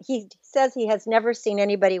he says he has never seen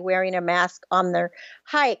anybody wearing a mask on their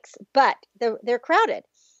hikes, but they're crowded.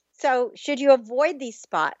 So should you avoid these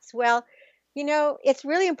spots? Well, it's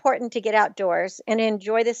really important to get outdoors and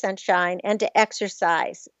enjoy the sunshine and to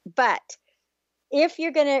exercise. But if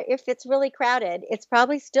it's really crowded, it's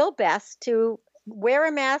probably still best to wear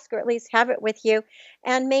a mask or at least have it with you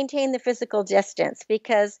and maintain the physical distance,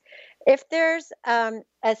 because if there's a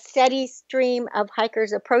steady stream of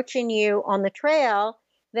hikers approaching you on the trail,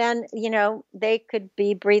 then, they could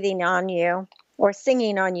be breathing on you or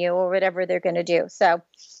singing on you or whatever they're going to do. So,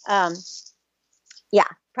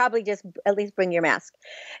 probably just at least bring your mask.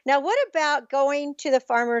 Now, what about going to the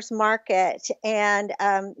farmer's market and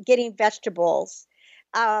getting vegetables?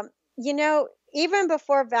 even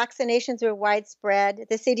before vaccinations were widespread,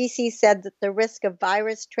 the CDC said that the risk of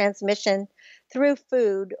virus transmission through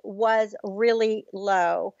food was really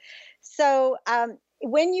low. So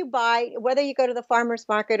when you buy, whether you go to the farmer's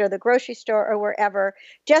market or the grocery store or wherever,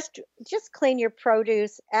 just clean your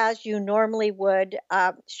produce as you normally would.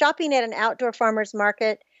 Shopping at an outdoor farmer's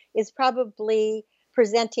market is probably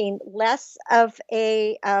presenting less of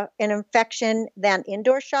an infection than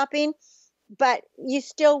indoor shopping, but you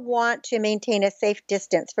still want to maintain a safe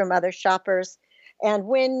distance from other shoppers. And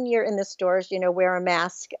when you're in the stores, wear a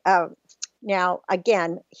mask. Now,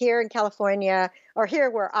 again, here in California, or here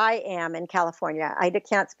where I am in California, I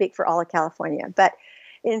can't speak for all of California, but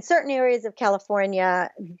in certain areas of California,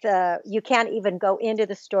 you can't even go into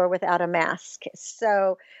the store without a mask.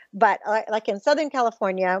 So, but like in Southern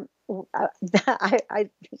California, the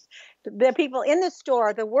people in the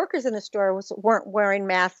store, the workers in the store weren't wearing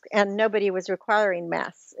masks, and nobody was requiring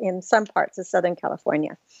masks in some parts of Southern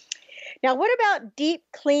California. Now, what about deep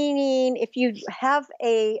cleaning? If you have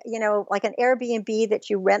like an Airbnb that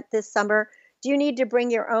you rent this summer, do you need to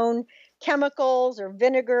bring your own chemicals or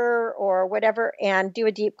vinegar or whatever and do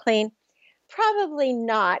a deep clean? Probably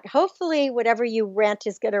not. Hopefully, whatever you rent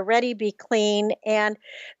is going to already be clean, and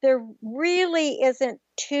there really isn't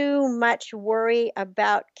too much worry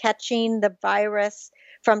about catching the virus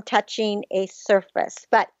from touching a surface.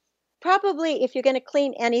 But probably, if you're going to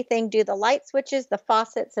clean anything, do the light switches, the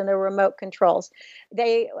faucets, and the remote controls.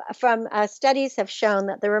 Studies have shown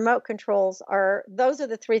that the remote controls those are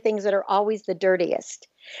the three things that are always the dirtiest.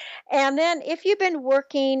 And then if you've been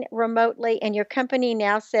working remotely and your company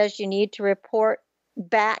now says you need to report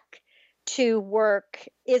back to work,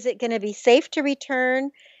 is it going to be safe to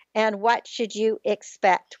return? And what should you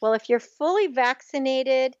expect? Well, if you're fully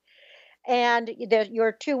vaccinated and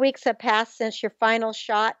your 2 weeks have passed since your final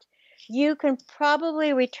shot, you can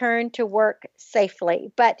probably return to work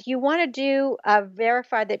safely. But you want to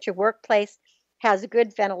verify that your workplace has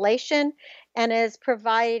good ventilation and is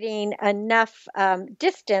providing enough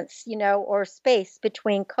distance, or space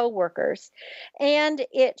between coworkers. And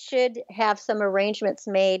it should have some arrangements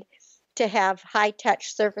made to have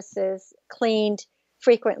high-touch surfaces cleaned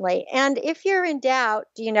frequently. And if you're in doubt,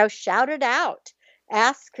 shout it out.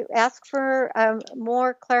 Ask for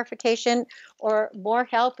more clarification or more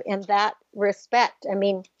help in that respect. I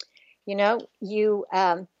mean, you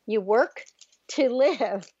work to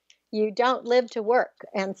live. You don't live to work.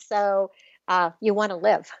 And so you want to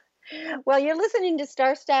live. Well, you're listening to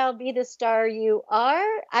Star Style, Be the Star You Are.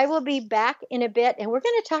 I will be back in a bit, and we're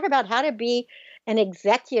going to talk about how to be an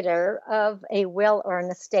executor of a will or an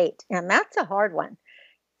estate. And that's a hard one.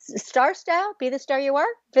 Star Style, Be the Star You Are.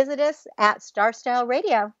 Visit us at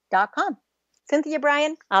starstyleradio.com. Cynthia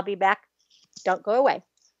Bryan, I'll be back. Don't go away.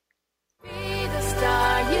 Be the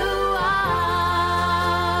star you are.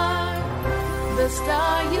 The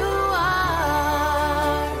star you are.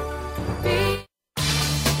 Be.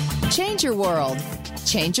 Change your world.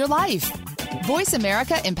 Change your life.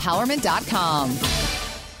 VoiceAmericaEmpowerment.com.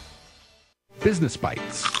 Business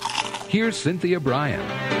Bites. Here's Cynthia Bryan.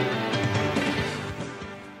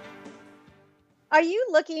 Are you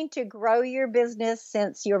looking to grow your business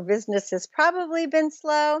since your business has probably been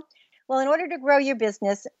slow? Well, in order to grow your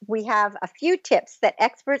business, we have a few tips that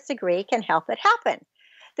experts agree can help it happen.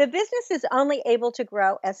 The business is only able to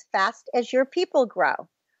grow as fast as your people grow.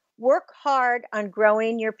 Work hard on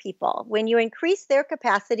growing your people. When you increase their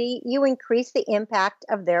capacity, you increase the impact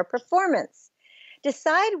of their performance.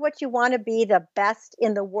 Decide what you want to be the best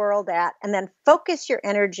in the world at, and then focus your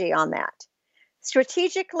energy on that.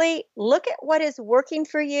 Strategically, look at what is working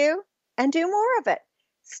for you and do more of it.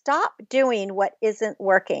 Stop doing what isn't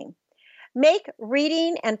working. Make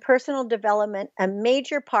reading and personal development a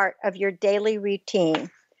major part of your daily routine.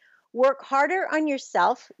 Work harder on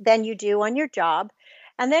yourself than you do on your job,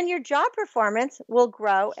 and then your job performance will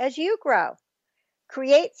grow as you grow.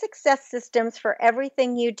 Create success systems for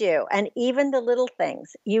everything you do, and even the little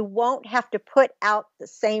things. You won't have to put out the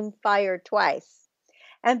same fire twice.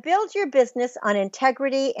 And build your business on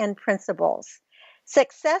integrity and principles.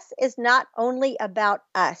 Success is not only about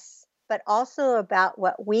us, but also about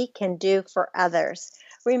what we can do for others.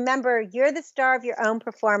 Remember, you're the star of your own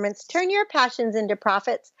performance. Turn your passions into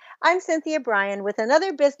profits. I'm Cynthia Bryan with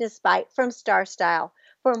another Business Bite from Star Style.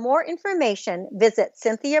 For more information, visit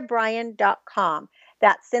CynthiaBryan.com.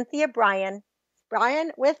 That's Cynthia Bryan,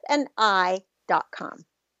 Bryan with an I.com.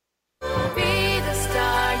 Be the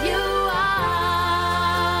star you are.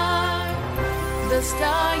 The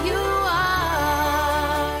star you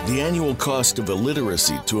are. The annual cost of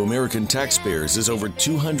illiteracy to American taxpayers is over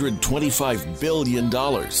 $225 billion.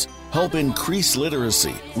 Help increase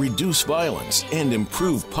literacy, reduce violence, and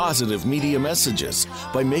improve positive media messages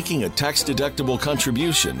by making a tax-deductible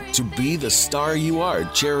contribution to Be the Star You Are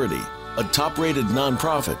charity. A top-rated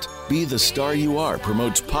nonprofit, Be the Star You Are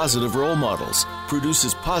promotes positive role models,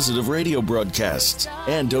 produces positive radio broadcasts,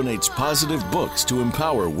 and donates positive books to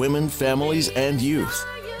empower women, families, and youth.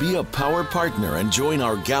 Be a power partner and join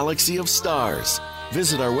our galaxy of stars.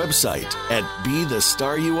 Visit our website at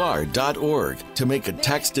BeTheStarYouAre.org to make a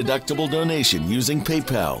tax-deductible donation using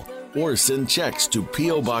PayPal or send checks to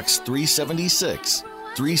P.O. Box 376,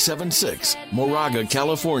 Moraga,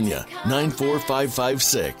 California,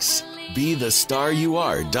 94556.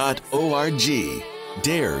 BeTheStarYouAre.org.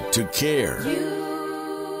 Dare to care. You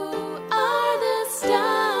are the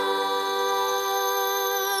star.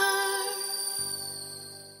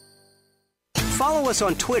 Follow us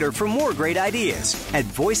on Twitter for more great ideas at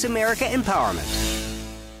Voice America Empowerment.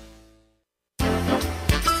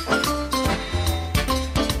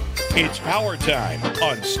 It's power time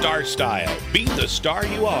on Star Style. Be the star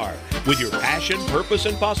you are with your passion, purpose,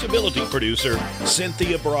 and possibility producer,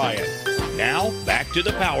 Cynthia Bryan. Now, back to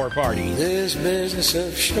the Power Party. This business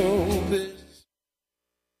of show business.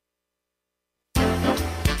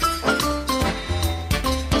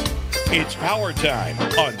 It's power time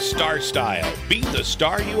on Star Style. Be the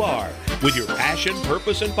star you are with your passion,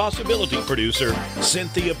 purpose, and possibility producer,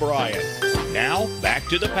 Cynthia Bryan. Now, back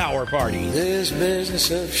to the Power Party. This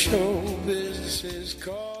business of show business is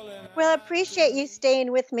calling. Well, I appreciate you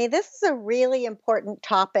staying with me. This is a really important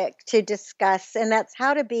topic to discuss, and that's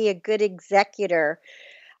how to be a good executor.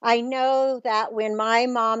 I know that when my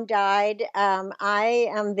mom died,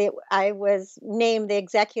 I was named the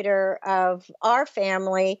executor of our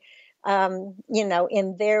family,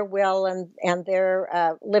 in their will and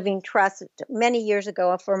their living trust many years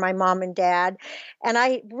ago for my mom and dad. And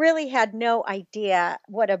I really had no idea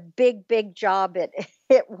what a big, big job it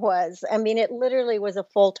was. I mean, it literally was a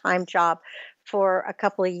full-time job for a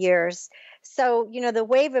couple of years. So, the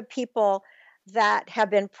wave of people that have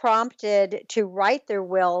been prompted to write their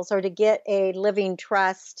wills or to get a living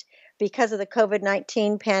trust because of the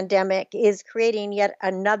COVID-19 pandemic is creating yet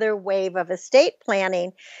another wave of estate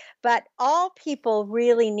planning. But all people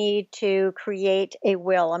really need to create a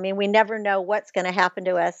will. I mean, we never know what's going to happen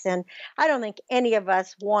to us. And I don't think any of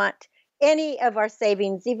us want any of our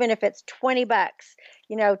savings, even if it's $20,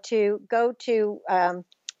 to go to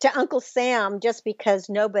Uncle Sam just because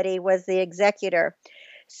nobody was the executor.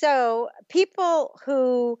 So people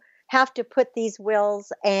who have to put these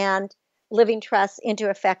wills and living trusts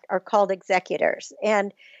into effect are called executors.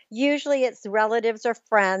 And usually it's relatives or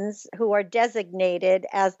friends who are designated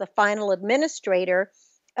as the final administrator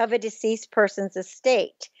of a deceased person's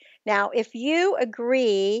estate. Now, if you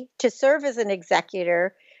agree to serve as an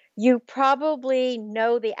executor, you probably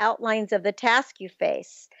know the outlines of the task you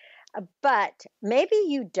face, but maybe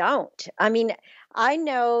you don't. I mean, I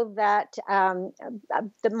know that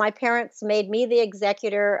my parents made me the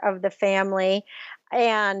executor of the family,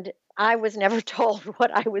 and I was never told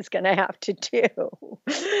what I was going to have to do,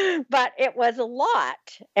 but it was a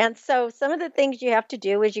lot. And so some of the things you have to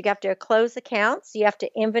do is you have to close accounts, you have to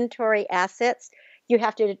inventory assets, you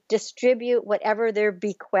have to distribute whatever their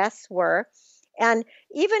bequests were. And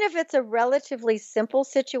even if it's a relatively simple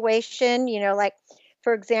situation, like,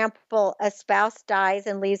 for example, a spouse dies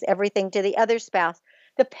and leaves everything to the other spouse,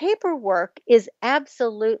 the paperwork is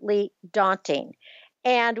absolutely daunting.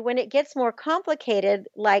 And when it gets more complicated,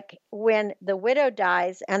 like when the widow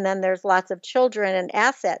dies and then there's lots of children and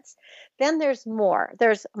assets, then there's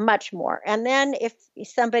much more. And then if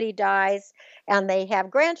somebody dies and they have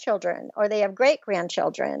grandchildren or they have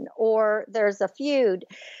great-grandchildren or there's a feud,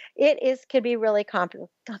 could be really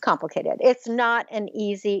complicated. It's not an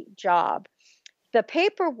easy job. The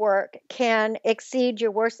paperwork can exceed your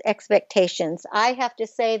worst expectations. I have to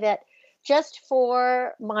say that just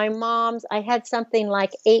for my mom's, I had something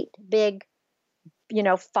like 8 big,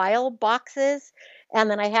 file boxes. And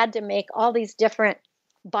then I had to make all these different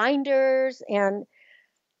binders. And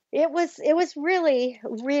it was really,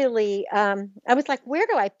 really, I was like, where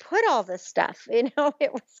do I put all this stuff? The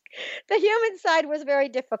human side was very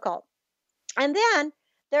difficult. And then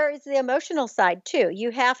there is the emotional side too.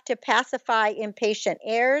 You have to pacify impatient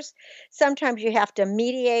heirs. Sometimes you have to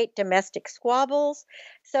mediate domestic squabbles.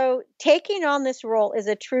 So taking on this role is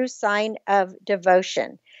a true sign of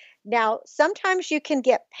devotion. Now, sometimes you can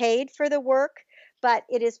get paid for the work, but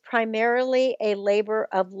it is primarily a labor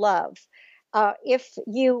of love. If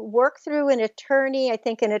you work through an attorney, I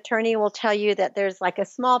think an attorney will tell you that there's like a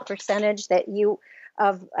small percentage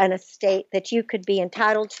of an estate that you could be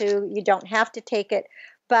entitled to. You don't have to take it.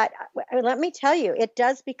 But let me tell you, it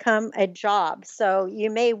does become a job. So you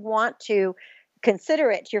may want to consider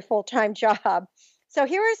it your full-time job. So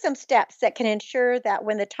here are some steps that can ensure that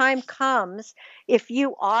when the time comes, if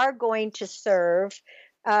you are going to serve,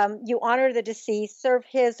 you honor the deceased, serve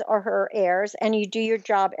his or her heirs, and you do your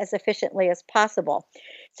job as efficiently as possible.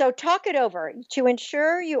 So talk it over. To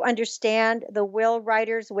ensure you understand the will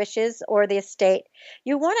writer's wishes or the estate,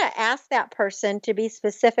 you want to ask that person to be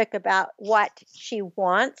specific about what she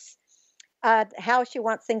wants, how she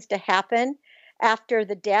wants things to happen after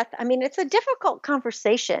the death. I mean, it's a difficult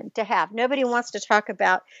conversation to have. Nobody wants to talk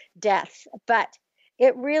about death, but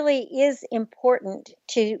it really is important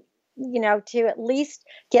to at least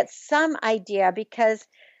get some idea, because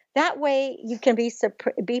that way you can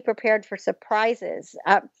be prepared for surprises.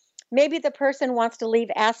 Maybe the person wants to leave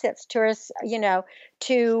assets to us,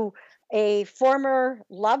 to a former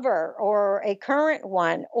lover or a current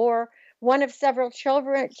one, or one of several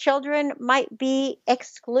children might be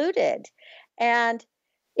excluded. And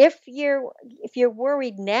if you're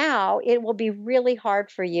worried now, it will be really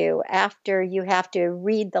hard for you after you have to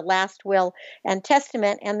read the last will and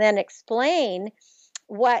testament and then explain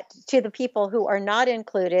what to the people who are not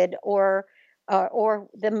included, or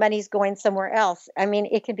the money's going somewhere else. I mean,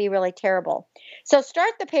 it can be really terrible. So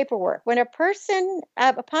start the paperwork. When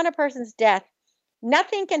upon a person's death,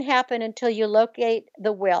 nothing can happen until you locate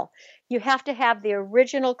the will. You have to have the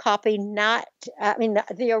original copy,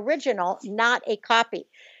 the original, not a copy.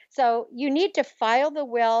 So you need to file the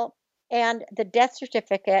will and the death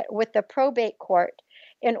certificate with the probate court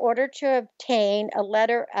in order to obtain a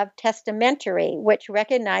letter of testamentary, which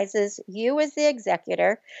recognizes you as the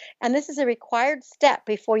executor. And this is a required step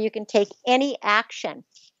before you can take any action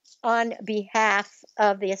on behalf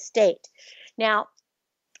of the estate. Now,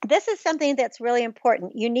 this is something that's really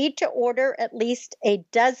important. You need to order at least a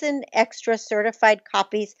dozen extra certified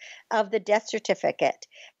copies of the death certificate.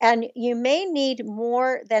 And you may need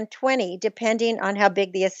more than 20, depending on how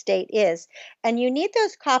big the estate is. And you need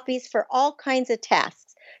those copies for all kinds of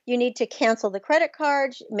tasks. You need to cancel the credit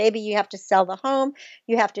cards. Maybe you have to sell the home.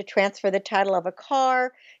 You have to transfer the title of a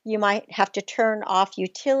car. You might have to turn off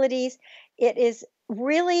utilities. It is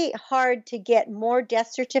really hard to get more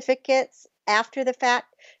death certificates after the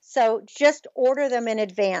fact. So just order them in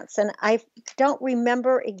advance. And I don't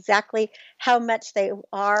remember exactly how much they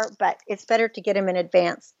are, but it's better to get them in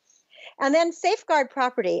advance. And then safeguard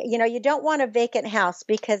property. You don't want a vacant house,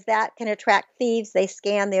 because that can attract thieves. They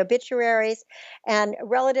scan the obituaries, and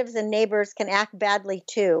relatives and neighbors can act badly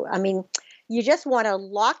too. I mean, you just want to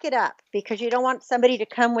lock it up, because you don't want somebody to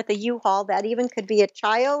come with a U-Haul. That even could be a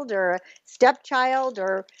child or a stepchild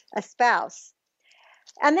or a spouse.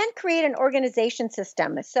 And then create an organization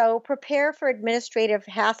system. So prepare for administrative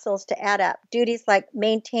hassles to add up. Duties like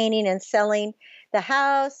maintaining and selling the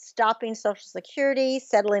house, stopping Social Security,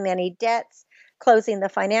 settling any debts, closing the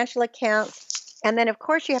financial accounts. And then, of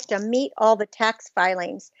course, you have to meet all the tax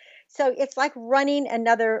filings. So it's like running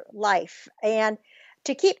another life. And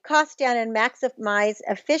to keep costs down and maximize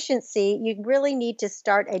efficiency, you really need to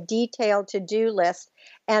start a detailed to-do list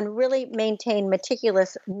and really maintain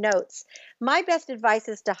meticulous notes. My best advice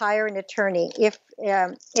is to hire an attorney if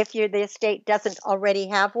the estate doesn't already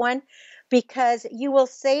have one, because you will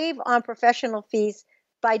save on professional fees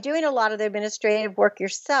by doing a lot of the administrative work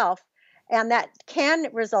yourself, and that can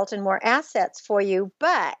result in more assets for you.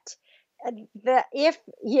 But if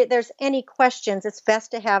there's any questions, it's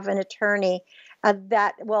best to have an attorney.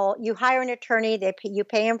 You hire an attorney, you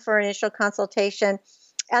pay him for initial consultation,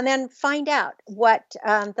 and then find out what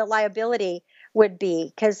the liability would be,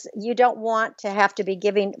 because you don't want to have to be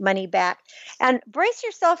giving money back. And brace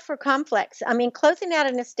yourself for conflicts. I mean, closing out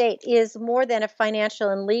an estate is more than a financial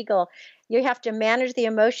and legal. You have to manage the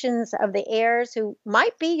emotions of the heirs, who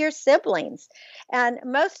might be your siblings. And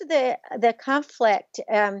most of the conflict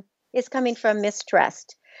is coming from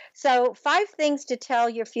mistrust. So 5 things to tell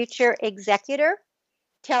your future executor.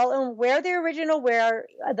 Tell them where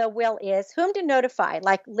the will is, whom to notify,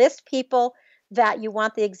 like list people that you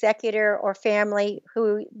want the executor or family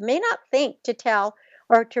who may not think to tell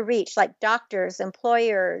or to reach, like doctors,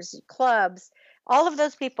 employers, clubs. All of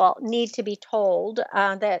those people need to be told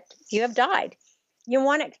that you have died. You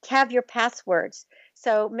want to have your passwords.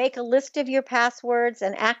 So make a list of your passwords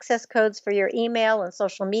and access codes for your email and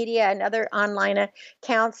social media and other online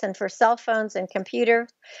accounts, and for cell phones and computers,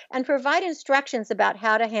 and provide instructions about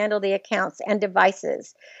how to handle the accounts and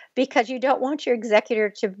devices, because you don't want your executor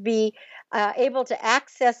to be able to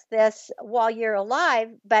access this while you're alive,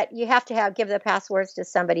 but you have to give the passwords to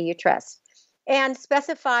somebody you trust. And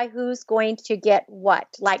specify who's going to get what.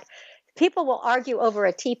 Like, people will argue over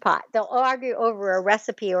a teapot. They'll argue over a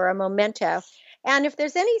recipe or a memento. And if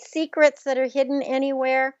there's any secrets that are hidden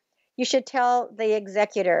anywhere, you should tell the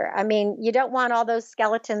executor. I mean, you don't want all those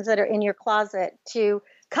skeletons that are in your closet to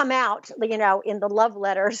come out, in the love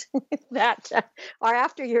letters that are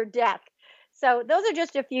after your death. So those are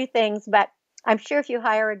just a few things, but I'm sure if you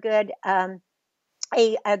hire a good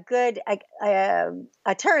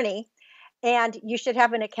attorney, and you should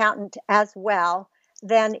have an accountant as well,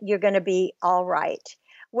 then you're going to be all right.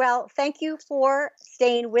 Well, thank you for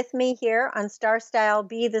staying with me here on Star Style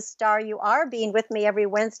Be the Star You Are, being with me every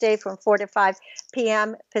Wednesday from 4 to 5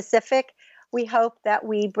 p.m. Pacific. We hope that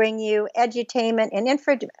we bring you edutainment and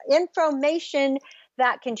information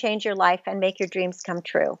that can change your life and make your dreams come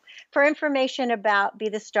true. For information about Be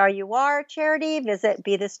the Star You Are charity, visit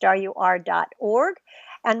BeTheStarYouAre.org.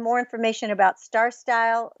 And more information about Star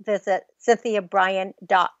Style, visit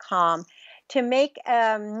CynthiaBryan.com. To make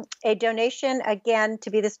a donation, again,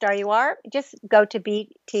 to Be the Star You Are, just go to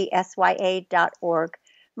btsya.org.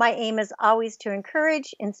 My aim is always to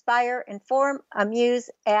encourage, inspire, inform, amuse,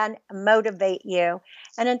 and motivate you.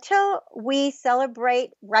 And until we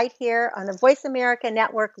celebrate right here on the Voice America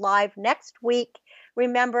Network Live next week,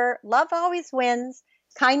 remember, love always wins,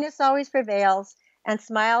 kindness always prevails, and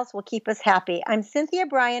smiles will keep us happy. I'm Cynthia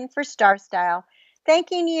Bryan for Star Style,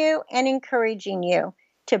 thanking you and encouraging you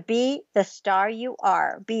to be the star you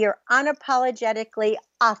are. Be your unapologetically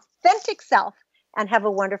authentic self and have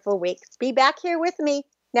a wonderful week. Be back here with me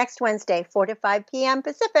next Wednesday, 4 to 5 p.m.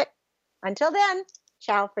 Pacific. Until then,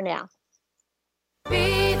 ciao for now.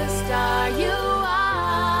 Be the star you are.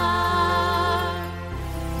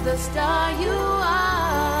 The star you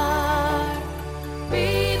are.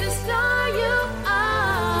 Be the star you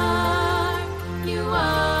are. You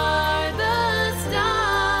are the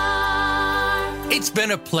star. It's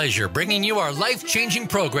been a pleasure bringing you our life-changing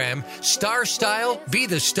program, Star Style, Be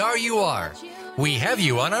the Star You Are. We have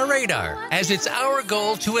you on our radar, as it's our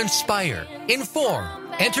goal to inspire, inform,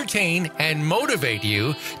 entertain, and motivate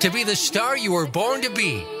you to be the star you were born to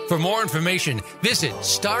be. For more information, visit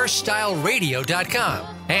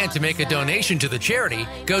starstyleradio.com. And to make a donation to the charity,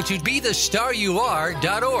 go to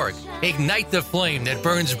BeTheStarYouAre.org. Ignite the flame that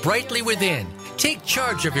burns brightly within. Take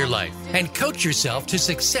charge of your life and coach yourself to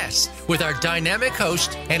success with our dynamic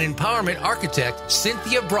host and empowerment architect,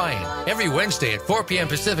 Cynthia Bryan, every Wednesday at 4 p.m.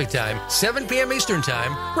 Pacific Time, 7 p.m. Eastern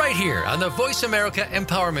Time, right here on the Voice America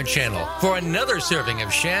Empowerment Channel for another serving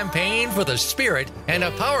of champagne for the spirit and a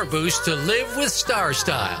power boost to live with Star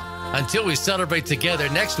Style. Until we celebrate together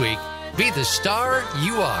next week, be the star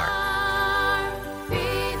you are.